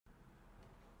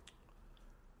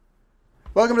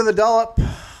Welcome to The Dollop.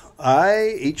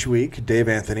 I, each week, Dave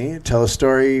Anthony, tell a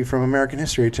story from American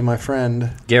history to my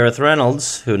friend Gareth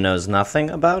Reynolds, who knows nothing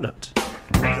about it.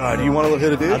 God, do you want to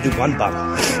hit a dude? I'll do one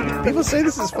button. People say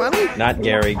this is funny. Not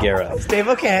Gary Gareth. Dave,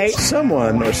 okay.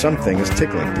 Someone or something is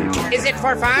tickling people. Is it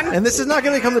for fun? And this is not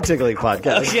going to become the Tickling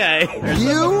Podcast. Okay.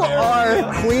 You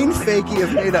are Queen Fakey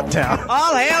of Made Up Town.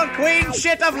 All hail Queen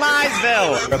Shit of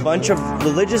Liesville. A bunch of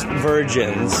religious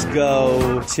virgins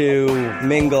go to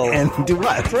mingle And do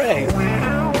what? pray.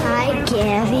 Hi,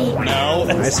 Gary. No.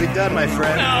 Nicely done, my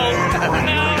friend.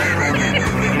 No.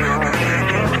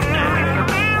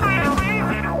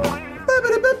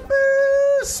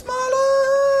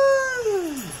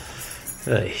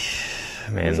 Hey,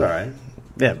 man. It's all right.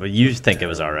 Yeah, but you think it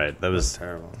was all right. That was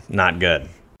Terrible. not good.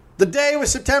 The day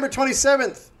was September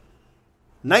 27th,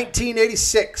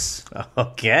 1986.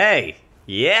 Okay.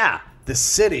 Yeah. The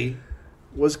city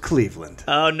was Cleveland.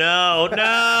 Oh, no.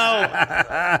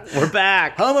 No. We're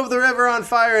back. Home of the River on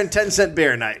Fire and 10-cent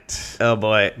beer night. Oh,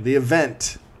 boy. The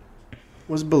event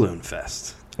was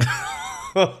Balloonfest.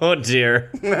 Oh, dear.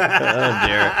 Oh,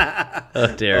 dear.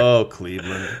 Oh, dear. Oh,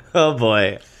 Cleveland. Oh,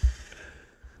 boy.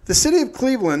 The city of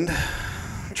Cleveland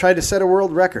tried to set a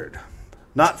world record,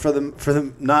 not for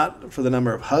the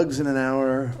number of hugs in an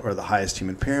hour or the highest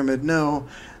human pyramid. No,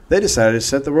 they decided to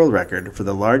set the world record for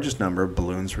the largest number of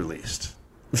balloons released.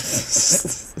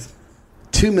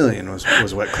 2 million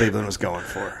was what Cleveland was going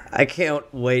for. I can't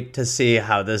wait to see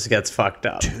how this gets fucked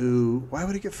up. Why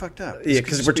would it get fucked up? Yeah,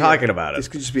 because we're talking about This it.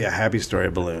 could just be a happy story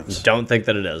of balloons. Don't think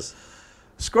that it is.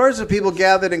 Scores of people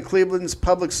gathered in Cleveland's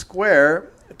public square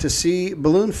to see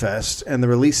Balloonfest and the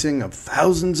releasing of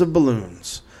thousands of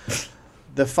balloons.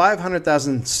 The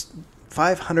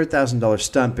 $500,000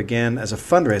 stunt began as a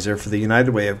fundraiser for the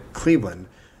United Way of Cleveland,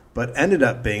 but ended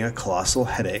up being a colossal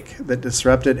headache that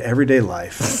disrupted everyday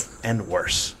life, and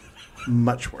worse.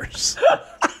 Much worse.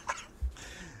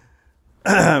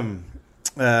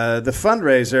 The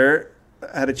fundraiser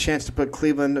had a chance to put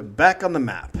Cleveland back on the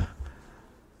map.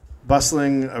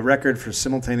 Bustling a record for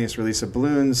simultaneous release of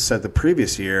balloons set the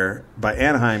previous year by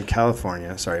Anaheim, California,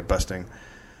 on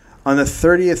the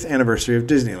 30th anniversary of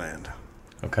Disneyland.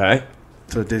 Okay.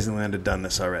 So Disneyland had done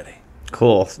this already.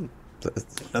 Cool.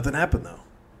 Nothing happened, though.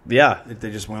 Yeah,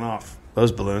 They just went off.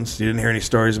 Those balloons. You didn't hear any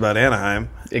stories about Anaheim.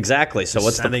 exactly. So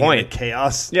what's the Descending point? into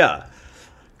chaos. Yeah.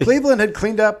 Cleveland had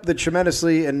cleaned up the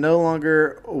tremendously and no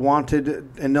longer wanted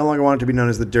to be known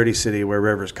as the dirty city where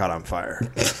rivers caught on fire.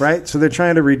 Right? So they're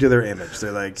trying to redo their image.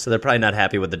 They're like, So they're probably not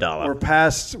happy with the dollar. we're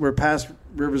past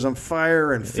rivers on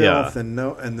fire and filth, and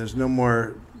there's no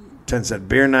more 10-cent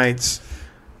beer nights.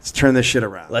 Let's turn this shit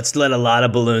around. Let's let a lot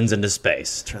of balloons into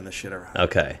space. Turn this shit around.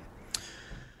 Okay.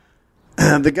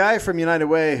 The guy from United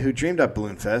Way who dreamed up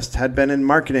Balloonfest had been in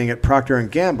marketing at Procter &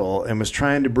 Gamble and was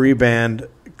trying to rebrand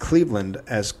Cleveland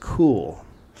as cool.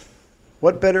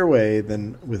 What better way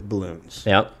than with balloons?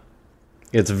 Yep.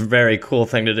 It's a very cool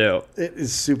thing to do. It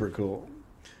is super cool.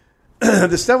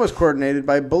 The stunt was coordinated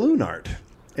by Balloon Art,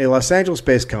 a Los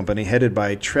Angeles-based company headed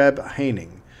by Treb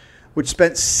Heining, which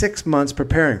spent 6 months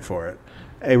preparing for it.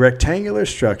 A rectangular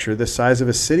structure the size of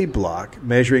a city block,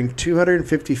 measuring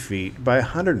 250 feet by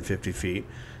 150 feet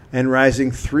and rising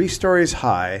 3 stories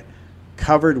high,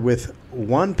 covered with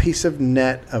one piece of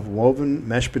net of woven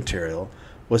mesh material,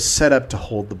 was set up to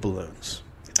hold the balloons.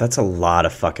 That's a lot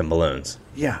of fucking balloons.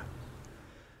 Yeah.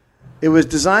 It was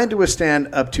designed to withstand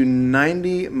up to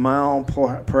 90 mile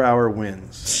per hour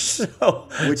winds. So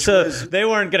Which was- they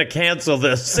weren't going to cancel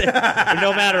this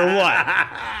no matter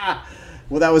what.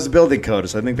 Well, that was the building code,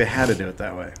 so I think they had to do it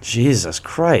that way. Jesus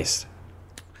Christ.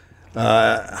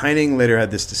 Heining later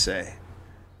had this to say.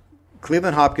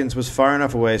 Cleveland Hopkins was far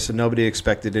enough away so nobody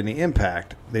expected any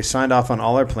impact. They signed off on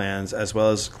all our plans, as well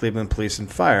as Cleveland Police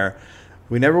and Fire.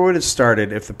 We never would have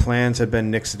started if the plans had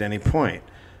been nixed at any point.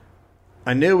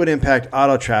 I knew it would impact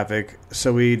auto traffic,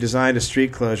 so we designed a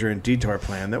street closure and detour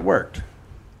plan that worked.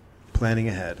 Planning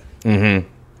ahead. Mm-hmm.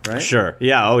 Right? Sure.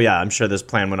 Yeah. Oh, yeah. I'm sure this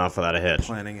plan went off without a hitch.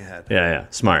 Planning ahead. Yeah.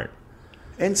 Smart.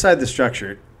 Inside the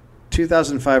structure,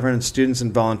 2,500 students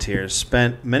and volunteers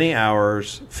spent many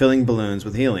hours filling balloons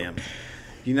with helium.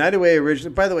 United Way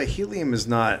originally... By the way, helium is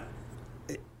not...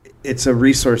 It's a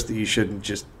resource that you shouldn't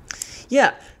just...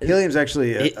 Yeah. Helium's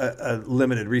actually a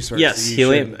limited resource. Yes, that you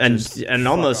helium shouldn't just and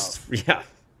fuck almost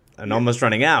off. almost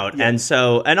running out. Yeah.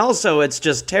 And also it's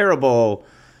just terrible.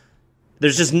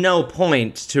 There's just no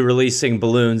point to releasing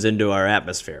balloons into our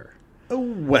atmosphere.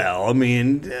 Well, I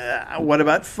mean, what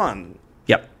about fun?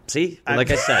 Yep. See?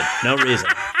 Like I said, no reason.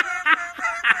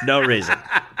 No reason.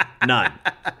 None.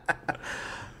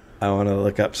 I want to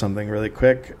look up something really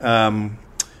quick.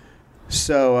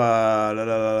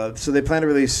 So they plan to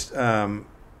release 2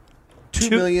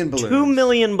 million balloons. 2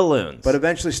 million balloons. But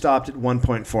eventually stopped at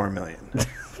 1.4 million.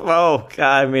 Oh, God,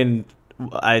 I mean,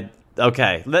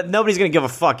 okay. Nobody's going to give a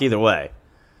fuck either way.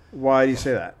 Why do you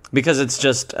say that? Because it's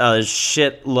just a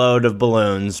shitload of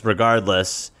balloons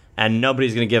regardless, and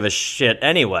nobody's going to give a shit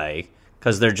anyway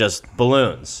because they're just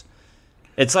balloons.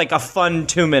 It's like a fun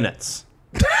 2 minutes.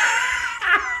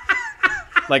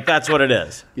 Like, that's what it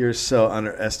is. You're so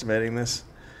underestimating this.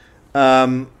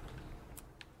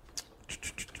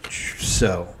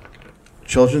 So,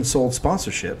 children sold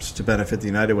sponsorships to benefit the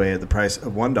United Way at the price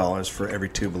of $1 for every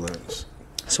 2 balloons.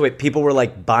 So wait, people were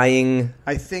like buying...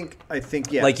 I think,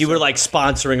 yeah. Like you were like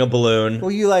sponsoring a balloon.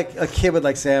 Well, you like, a kid would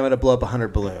like say, I'm going to blow up 100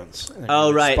 balloons.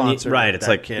 Oh, right. Right. It's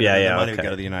like, kid, yeah, and yeah, the money would okay.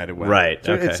 go to the United Way. Right,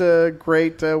 So okay. it's a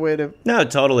great way to... No,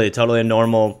 totally a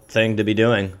normal thing to be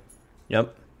doing.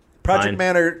 Yep. Project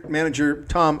manager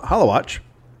Tom Hollowatch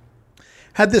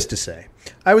had this to say.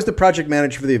 I was the project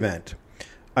manager for the event.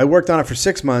 I worked on it for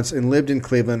 6 months and lived in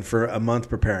Cleveland for a month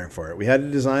preparing for it. We had to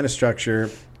design a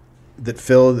structure that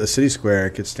filled a city square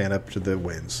and could stand up to the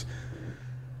winds.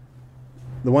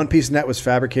 The one-piece net was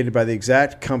fabricated by the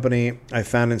exact company I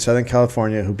found in Southern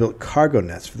California who built cargo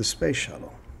nets for the space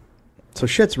shuttle. So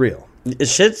shit's real.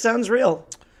 Shit sounds real.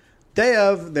 Day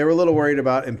of, they were a little worried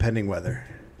about impending weather.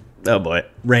 Oh, boy.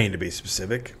 Rain, to be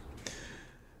specific.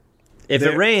 If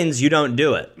it rains, you don't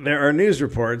do it. There are news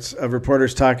reports of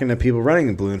reporters talking to people running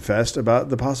the Balloonfest about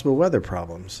the possible weather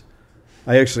problems.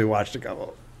 I actually watched a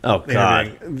couple. Oh,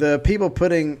 God. The people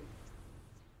putting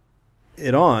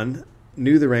it on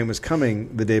knew the rain was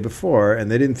coming the day before, and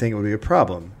they didn't think it would be a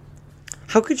problem.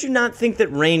 How could you not think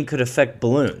that rain could affect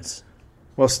balloons?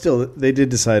 Well, still, they did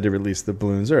decide to release the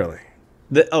balloons early.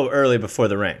 Early before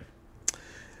the rain.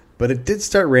 But it did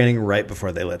start raining right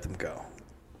before they let them go.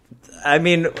 I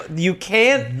mean, you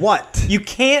can't... What? You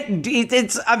can't...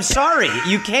 I'm sorry.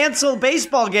 You cancel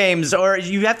baseball games, or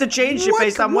you have to change it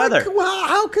based on weather.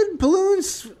 How could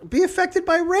balloons be affected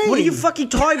by rain? What are you fucking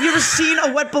talking? Have you ever seen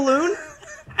a wet balloon?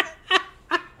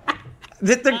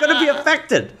 They're going to be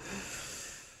affected.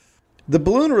 The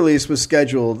balloon release was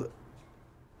scheduled...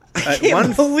 I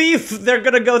can't believe they're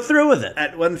going to go through with it.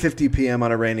 At 1:50 p.m.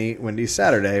 on a rainy, windy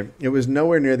Saturday, it was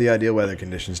nowhere near the ideal weather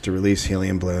conditions to release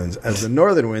helium balloons, as the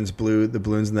northern winds blew the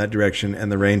balloons in that direction and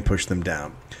the rain pushed them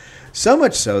down. So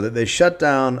much so that they shut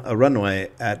down a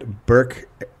runway at Burke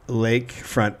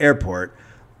Lakefront Airport,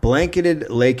 blanketed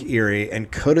Lake Erie,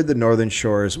 and coated the northern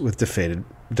shores with deflated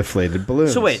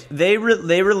balloons. So wait, they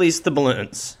released the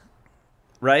balloons,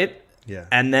 right? Yeah.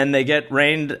 And then they get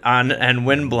rained on and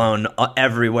wind blown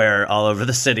everywhere all over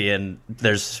the city, and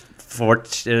there's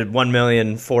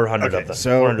 1,400,000 of them.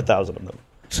 400,000 of them.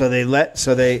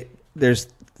 There's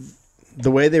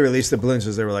the way they released the balloons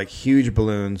is they were like huge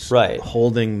balloons, right,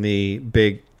 holding the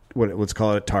big let's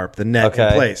call it a tarp, the net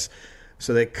in place.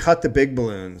 So they cut the big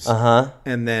balloons,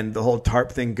 and then the whole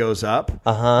tarp thing goes up,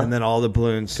 and then all the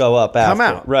balloons go up, come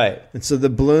out, right? And so the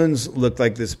balloons look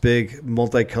like this big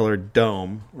multicolored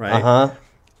dome, right?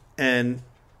 And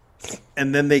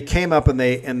then they came up and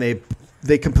they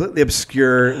completely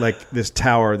obscure like this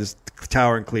tower in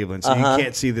Cleveland, so you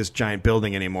can't see this giant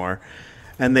building anymore.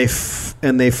 And they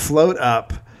float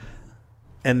up,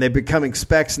 and they're becoming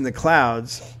specks in the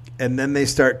clouds, and then they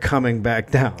start coming back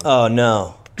down. Oh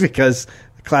no! Because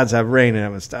the clouds have rain in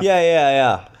them and stuff.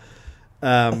 Yeah.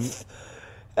 I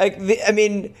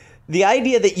mean, the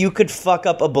idea that you could fuck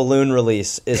up a balloon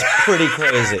release is pretty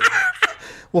crazy.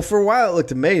 Well, for a while it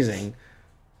looked amazing.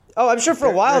 Oh, I'm sure for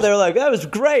a while they were like, that was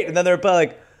great. And then they were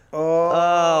like,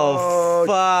 oh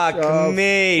fuck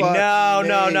me.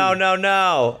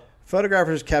 No.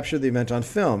 Photographers captured the event on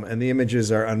film, and the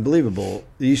images are unbelievable.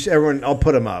 Everyone, I'll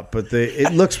put them up, but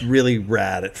it looks really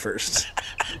rad at first.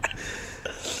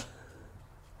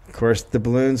 Of course, the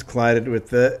balloons collided with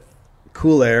the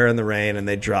cool air and the rain, and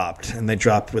they dropped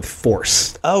with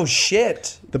force. Oh,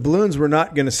 shit. The balloons were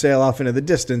not going to sail off into the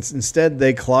distance. Instead,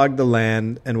 they clogged the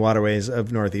land and waterways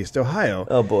of Northeast Ohio.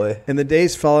 Oh, boy. In the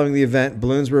days following the event,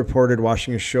 balloons were reported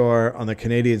washing ashore on the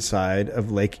Canadian side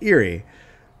of Lake Erie.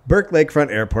 Burke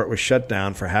Lakefront Airport was shut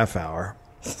down for a half hour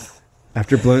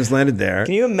after balloons landed there.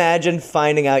 Can you imagine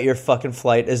finding out your fucking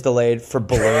flight is delayed for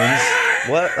balloons?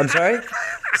 What? I'm sorry?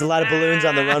 There's a lot of balloons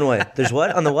on the runway. There's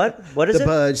what? On the what? What is it?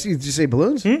 Did you say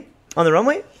balloons? On the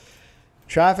runway?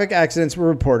 Traffic accidents were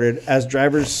reported as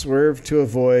drivers swerved to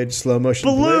avoid slow-motion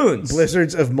balloons,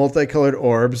 blizzards of multicolored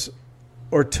orbs,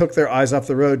 or took their eyes off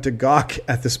the road to gawk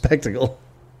at the spectacle.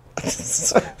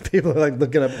 People are like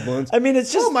looking up at balloons. I mean,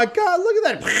 it's just... Oh my God, look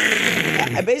at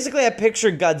that. I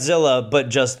picture Godzilla, but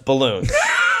just balloons.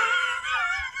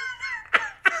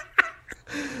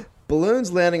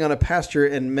 Balloons landing on a pasture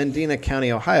in Mendina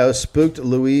County, Ohio, spooked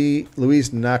Louise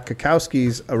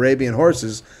Nakakowski's Arabian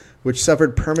horses, which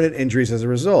suffered permanent injuries as a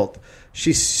result.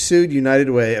 She sued United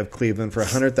Way of Cleveland for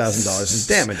 $100,000 in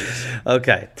damages.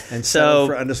 Okay. And settled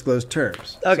for undisclosed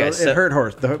terms. Okay. So it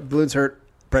hurt the balloons hurt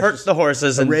the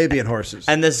horses. Arabian horses.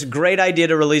 And this great idea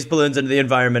to release balloons into the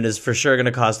environment is for sure going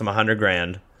to cost them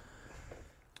 $100,000.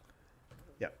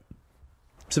 Yep.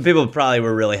 So people probably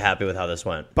were really happy with how this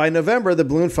went. By November, the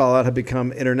balloon fallout had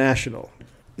become international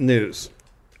news.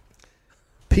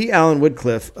 P. Allen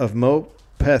Woodcliffe of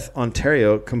Mopeth,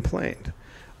 Ontario, complained.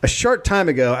 A short time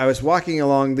ago, I was walking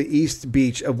along the east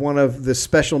beach of one of the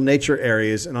special nature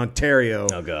areas in Ontario,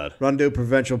 Rondeau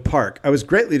Provincial Park. I was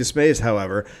greatly dismayed,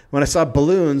 however, when I saw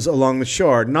balloons along the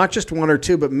shore, not just one or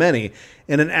two, but many.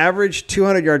 In an average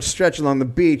 200-yard stretch along the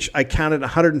beach, I counted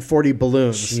 140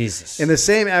 balloons. Jesus. In the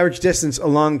same average distance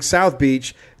along South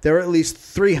Beach, there were at least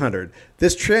 300.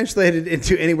 This translated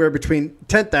into anywhere between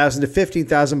 10,000 to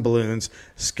 15,000 balloons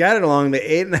scattered along the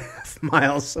 8.5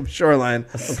 miles of shoreline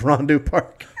of Rondeau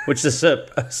Park. Which is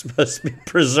supposed to be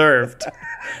preserved.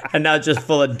 And now just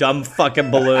full of dumb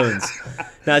fucking balloons.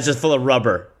 Now it's just full of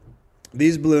rubber.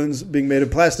 These balloons, being made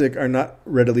of plastic, are not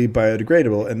readily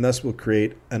biodegradable and thus will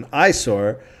create an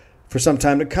eyesore for some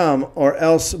time to come, or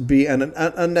else be an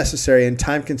unnecessary and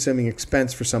time-consuming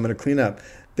expense for someone to clean up.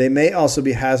 They may also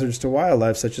be hazards to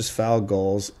wildlife, such as fowl,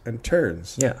 gulls, and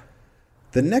terns. Yeah.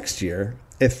 The next year,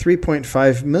 a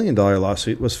 $3.5 million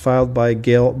lawsuit was filed by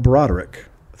Gail Broderick.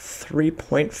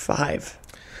 3.5.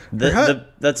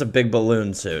 That's a big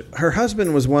balloon suit. Her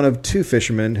husband was one of two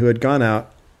fishermen who had gone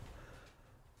out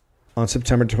on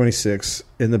September 26th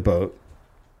in the boat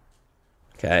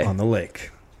on the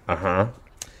lake. Uh-huh.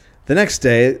 The next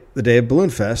day, the day of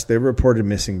Balloonfest, they were reported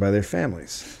missing by their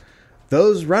families.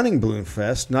 Those running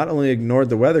Balloonfest not only ignored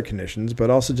the weather conditions, but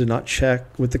also did not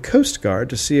check with the Coast Guard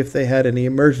to see if they had any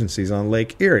emergencies on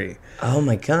Lake Erie. Oh,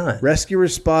 my God.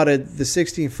 Rescuers spotted the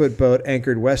 16-foot boat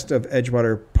anchored west of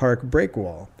Edgewater Park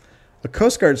Breakwall. A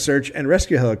Coast Guard search and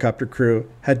rescue helicopter crew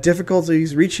had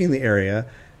difficulties reaching the area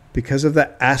because of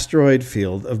the asteroid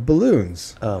field of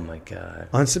balloons. Oh, my God.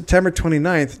 On September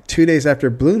 29th, 2 days after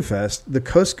Balloonfest, the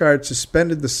Coast Guard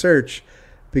suspended the search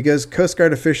because Coast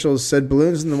Guard officials said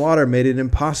balloons in the water made it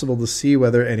impossible to see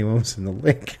whether anyone was in the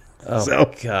lake. Oh,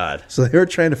 my God. So they were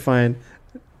trying to find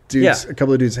a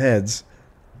couple of dudes' heads,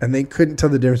 and they couldn't tell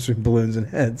the difference between balloons and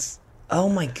heads. Oh,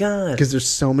 my God. Because there's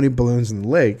so many balloons in the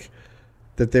lake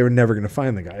that they were never going to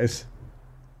find the guys.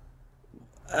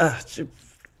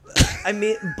 I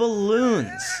mean,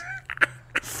 balloons.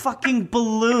 Fucking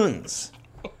balloons.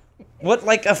 What,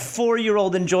 like, a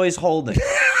 4-year-old enjoys holding.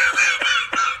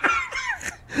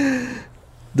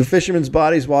 The fishermen's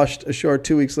bodies washed ashore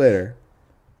 2 weeks later.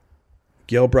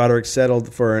 Gail Broderick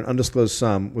settled for an undisclosed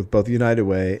sum with both United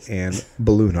Way and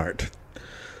Balloon Art.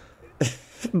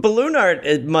 Balloon Art,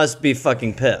 it must be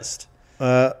fucking pissed.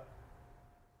 While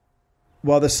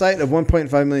the sight of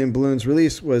 1.5 million balloons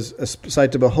released was a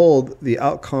sight to behold, the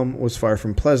outcome was far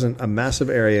from pleasant. A massive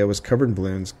area was covered in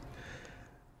balloons,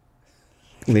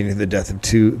 leading to the death of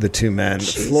the two men.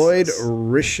 Jesus. Floyd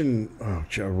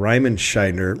Ryman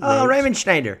Schneider. Ryman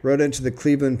Schneider wrote into the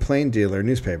Cleveland Plain Dealer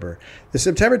newspaper. The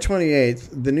September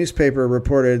 28th, the newspaper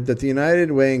reported that the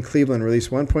United Way in Cleveland released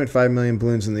 1.5 million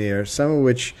balloons in the air, some of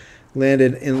which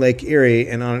landed in Lake Erie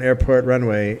and on an airport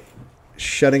runway,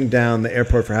 shutting down the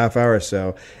airport for a half hour or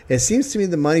so. It seems to me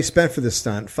the money spent for this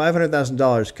stunt,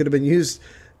 $500,000, could have been used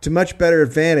to much better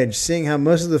advantage, seeing how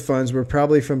most of the funds were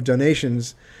probably from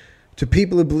donations to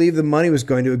people who believe the money was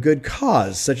going to a good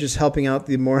cause, such as helping out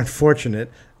the more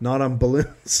unfortunate, not on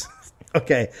balloons.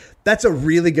 Okay, that's a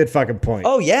really good fucking point.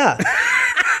 Oh, yeah.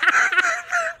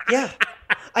 Yeah.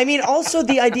 I mean, also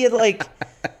the idea that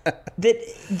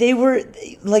they were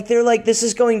like, they're like, this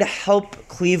is going to help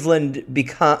Cleveland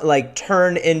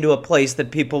turn into a place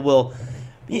that people will,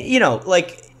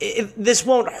 this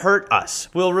won't hurt us.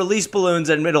 We'll release balloons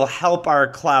and it'll help our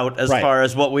clout as far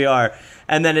as what we are.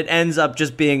 And then it ends up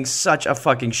just being such a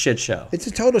fucking shit show. It's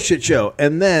a total shit show.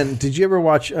 And then, did you ever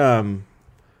watch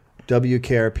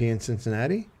WKRP in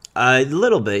Cincinnati? A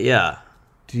little bit, yeah.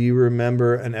 Do you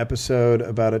remember an episode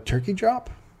about a turkey drop?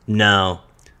 No.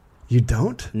 You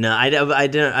don't? No, I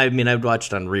didn't. I mean, I've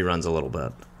watched on reruns a little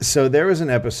bit. So there was an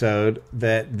episode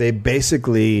that they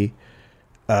basically,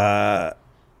 I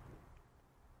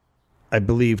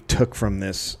believe, took from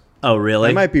this. Oh, really?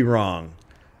 I might be wrong,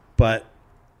 but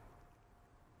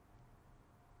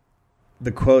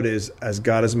the quote is, "As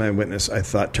God is my witness, I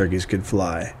thought turkeys could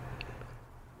fly."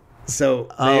 So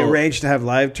they arranged to have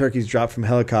live turkeys dropped from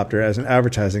helicopter as an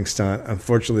advertising stunt.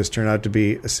 Unfortunately, this turned out to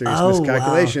be a serious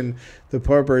miscalculation. Wow. The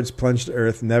poor birds plunged to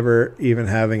earth, never even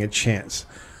having a chance.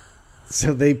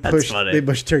 So they pushed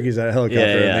turkeys out of helicopter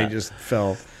and they just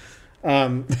fell.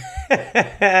 In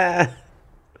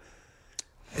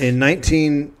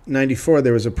 1994,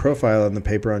 there was a profile in the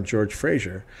paper on George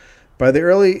Fraser. By the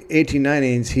early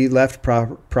 1890s, he left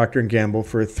Procter & Gamble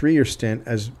for a 3-year stint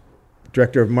as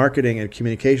Director of Marketing and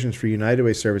Communications for United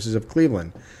Way Services of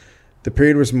Cleveland. The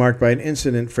period was marked by an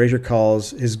incident Fraser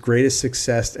calls his greatest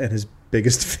success and his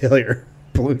biggest failure,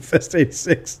 Balloonfest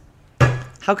 86.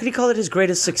 How could he call it his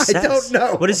greatest success? I don't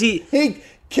know. What is he? He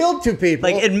killed 2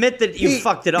 people. Like, admit that you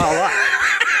fucked it all up.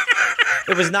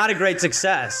 It was not a great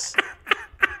success.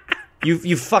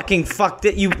 You fucking fucked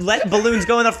it. You let balloons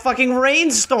go in a fucking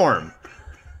rainstorm.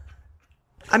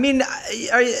 I mean,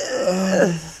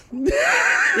 it's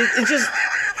just...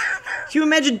 Can you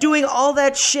imagine doing all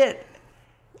that shit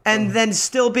and then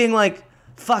still being like,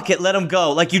 fuck it, let them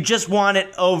go. Like, you just want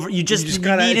it over. You need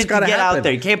it to get out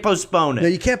there. You can't postpone it. No,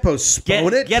 you can't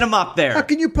postpone it. Get them up there. How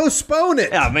can you postpone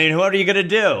it? Yeah, I mean, what are you going to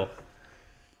do?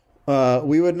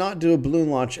 We would not do a balloon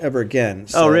launch ever again.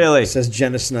 Really? Says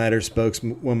Jenna Snyder,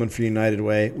 spokeswoman for United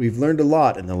Way. We've learned a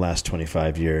lot in the last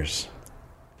 25 years.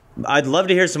 I'd love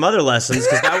to hear some other lessons,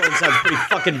 because that one sounds pretty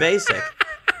fucking basic.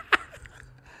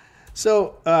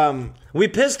 So, we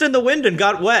pissed in the wind and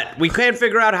got wet. We can't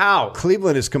figure out how.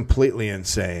 Cleveland is completely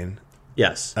insane.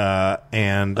 Yes.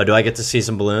 And do I get to see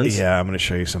some balloons? Yeah, I'm going to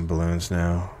show you some balloons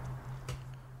now.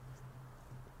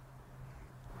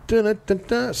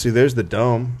 Dun-dun-dun-dun. See, there's the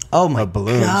dome. Oh my of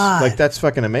balloons. God. Like, that's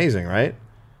fucking amazing, right?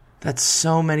 That's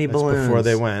so many balloons. Before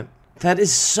they went. That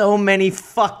is so many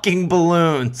fucking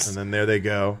balloons. And then there they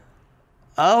go.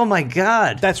 Oh my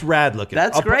God. That's rad looking.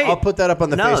 That's great. I'll put that up on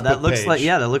the Facebook that looks page.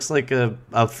 that looks like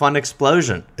a fun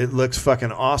explosion. It looks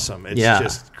fucking awesome. It's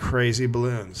just crazy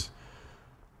balloons.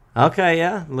 Okay,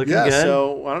 yeah. Looking good. Yeah,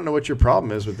 so I don't know what your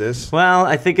problem is with this. Well,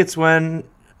 I think it's when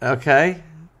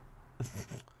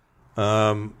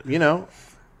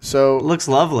So looks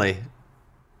lovely.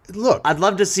 Look. I'd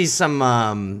love to see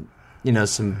some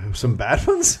some bad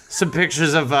ones? Some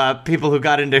pictures of people who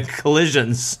got into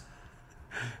collisions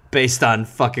based on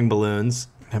fucking balloons.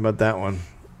 How about that one?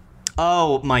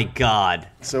 Oh my God.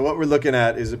 So what we're looking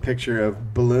at is a picture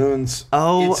of balloons.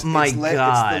 Oh my It's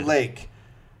God. the lake.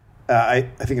 I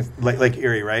think it's Lake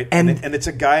Erie, right? And it's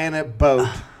a guy in a boat,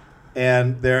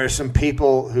 and there are some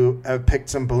people who have picked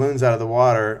some balloons out of the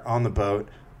water on the boat,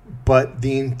 but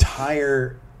the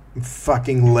entire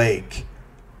fucking lake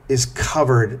is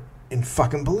covered in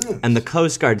fucking balloons. And the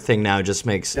Coast Guard thing now just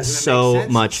makes so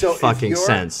much fucking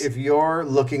sense. If you're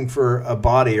looking for a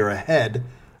body or a head...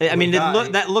 I mean,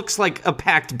 that looks like a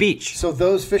packed beach. So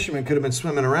those fishermen could have been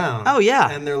swimming around. Oh,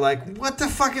 yeah. And they're like, what the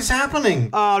fuck is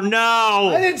happening? Oh,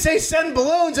 no. I didn't say send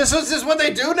balloons. This is what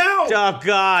they do now? Oh,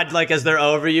 God. Like, as they're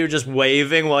over you, just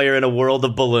waving while you're in a world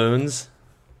of balloons?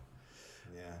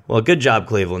 Yeah. Well, good job,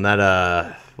 Cleveland.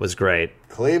 That was great.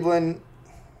 Cleveland,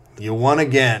 you won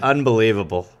again.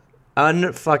 Unbelievable.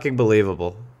 Unfucking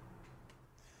believable.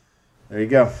 There you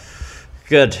go.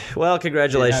 Good. Well,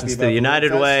 congratulations to the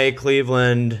United Way,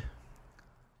 Cleveland.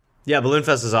 Yeah,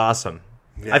 Balloonfest is awesome.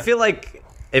 Yeah. I feel like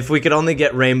if we could only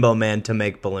get Rainbow Man to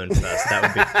make Balloonfest, that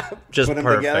would be just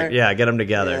perfect. Yeah, get them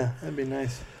together. Yeah, that'd be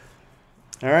nice.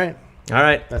 All right.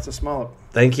 That's a small up.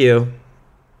 Thank you.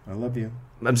 I love you.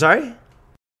 I'm sorry?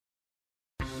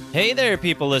 Hey there,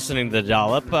 people listening to The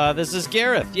Dollop. This is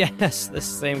Gareth. Yes, this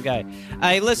same guy.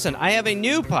 I have a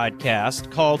new podcast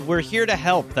called We're Here to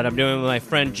Help that I'm doing with my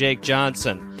friend Jake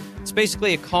Johnson. It's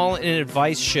basically a call-in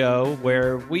advice show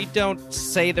where we don't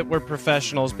say that we're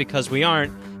professionals because we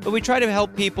aren't, but we try to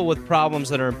help people with problems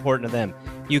that are important to them.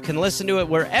 You can listen to it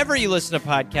wherever you listen to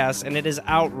podcasts, and it is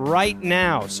out right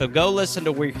now. So go listen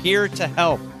to We're Here to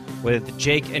Help with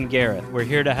Jake and Gareth. We're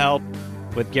Here to Help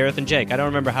with Gareth and Jake. I don't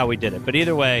remember how we did it, but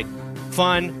either way,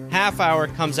 fun, half hour,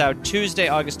 comes out Tuesday,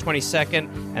 August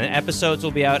 22nd, and the episodes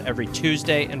will be out every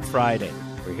Tuesday and Friday.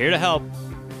 We're here to help.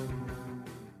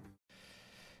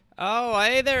 Oh,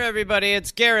 hey there, everybody.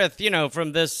 It's Gareth,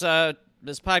 from this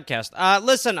podcast.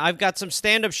 Listen, I've got some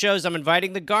stand-up shows I'm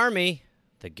inviting the Garmy,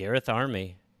 the Gareth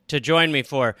Army, to join me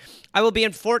for. I will be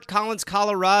in Fort Collins,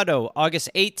 Colorado, August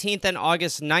 18th and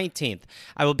August 19th.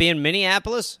 I will be in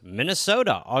Minneapolis,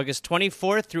 Minnesota, August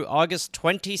 24th through August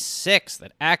 26th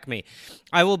at Acme.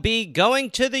 I will be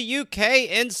going to the UK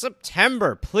in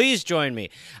September. Please join me.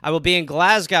 I will be in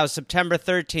Glasgow, September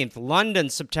 13th, London,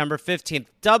 September 15th,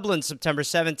 Dublin, September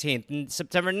 17th, and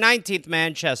September 19th,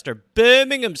 Manchester,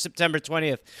 Birmingham, September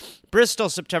 20th, Bristol,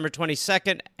 September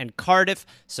 22nd, and Cardiff,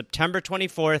 September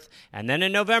 24th. And then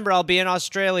in November, I'll be in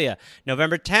Australia.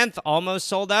 November 10th, almost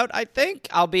sold out, I think.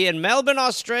 I'll be in Melbourne,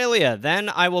 Australia. Then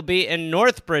I will be in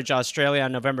Northbridge, Australia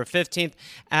on November 15th.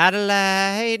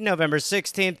 Adelaide, November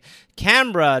 16th.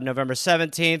 Canberra, November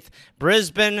 17th.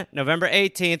 Brisbane, November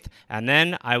 18th. And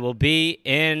then I will be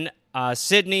in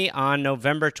Sydney on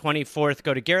November 24th.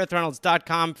 Go to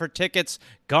GarethReynolds.com for tickets.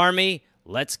 Garmy,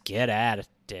 let's get at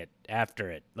it after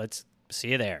it. Let's see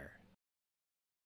you there.